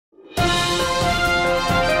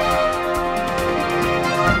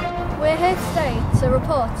to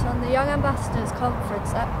report on the Young Ambassadors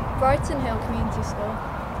Conference at Brighton Hill Community School.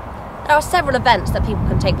 There are several events that people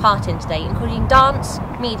can take part in today, including dance,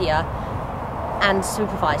 media and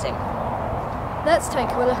supervising. Let's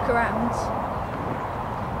take a look around.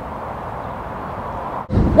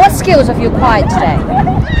 What skills have you acquired today?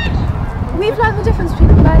 We've learned the difference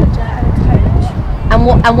between a manager and a coach.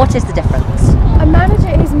 And what is the difference? A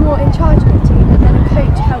manager is more in charge of the team, and then a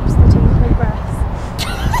coach helps the team progress.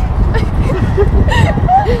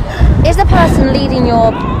 Is the person leading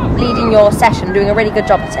your session doing a really good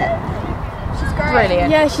job at it? She's great.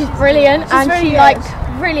 Brilliant. Yeah, she's brilliant, and really she good.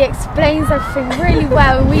 really explains everything really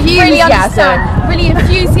well, and we really Enthusiasm. understand. Really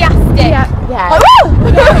enthusiastic. Yeah.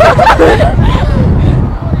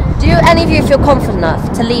 Do any of you feel confident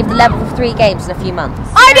enough to leave the level 3 games in a few months?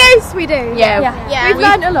 I do. We do. Yeah. We've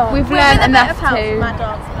learned a lot. We've learned enough to.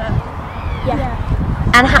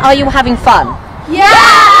 Yeah. And are you having fun? Yeah.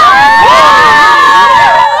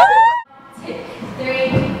 2,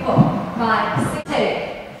 3, 4, 5, 6, 2.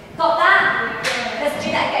 Got that? Let's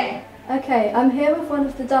do that again. Okay, I'm here with one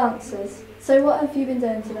of the dancers. So what have you been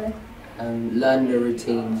doing today? Learning a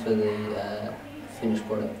routine for the finished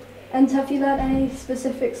product. And have you learned any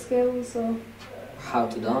specific skills or? How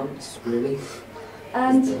to dance, really.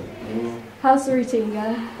 And Yeah. how's the routine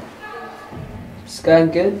going? It's going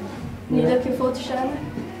good. Are you looking forward to sharing it?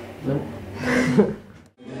 No.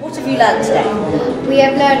 What have you learned today? We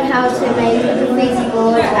have learned how to make a graffiti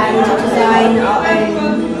board and to design our own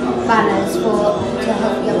banners to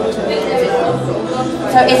help level 2.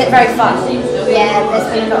 So is it very fun? Yeah, there's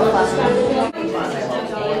been a lot of fun.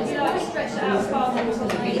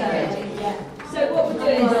 So what we're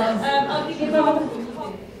doing is, I'll give you I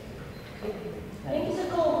think it's a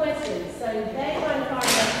core question, so they're trying to find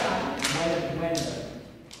their fun.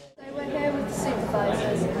 So we're here with the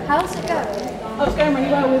supervisors. How's it going? Oh, it's going really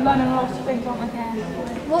well. We're learning a lot of things, aren't we?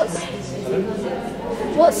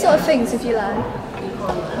 What sort of things have you learned?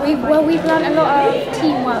 We've learned a lot of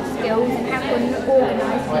teamwork skills and how to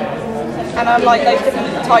organise people. And I like those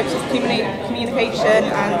different types of communication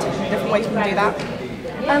and different ways we can do that.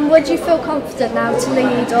 And would you feel confident now to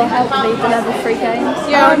lead or help lead the level 3 games?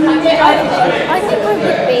 Yeah. I think I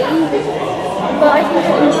would be, but I think I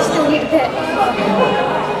would still need a bit.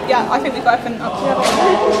 Yeah, I think we've got everything up together.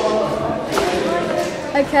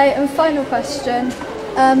 Okay, and final question.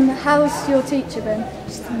 How's your teacher been?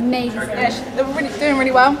 Just amazing. Yeah, they're doing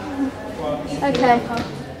really well. Okay.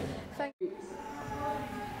 Thank you.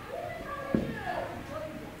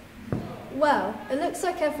 Well, it looks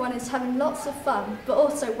like everyone is having lots of fun, but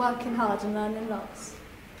also working hard and learning lots.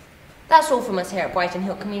 That's all from us here at Brighton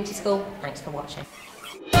Hill Community School. Thanks for watching.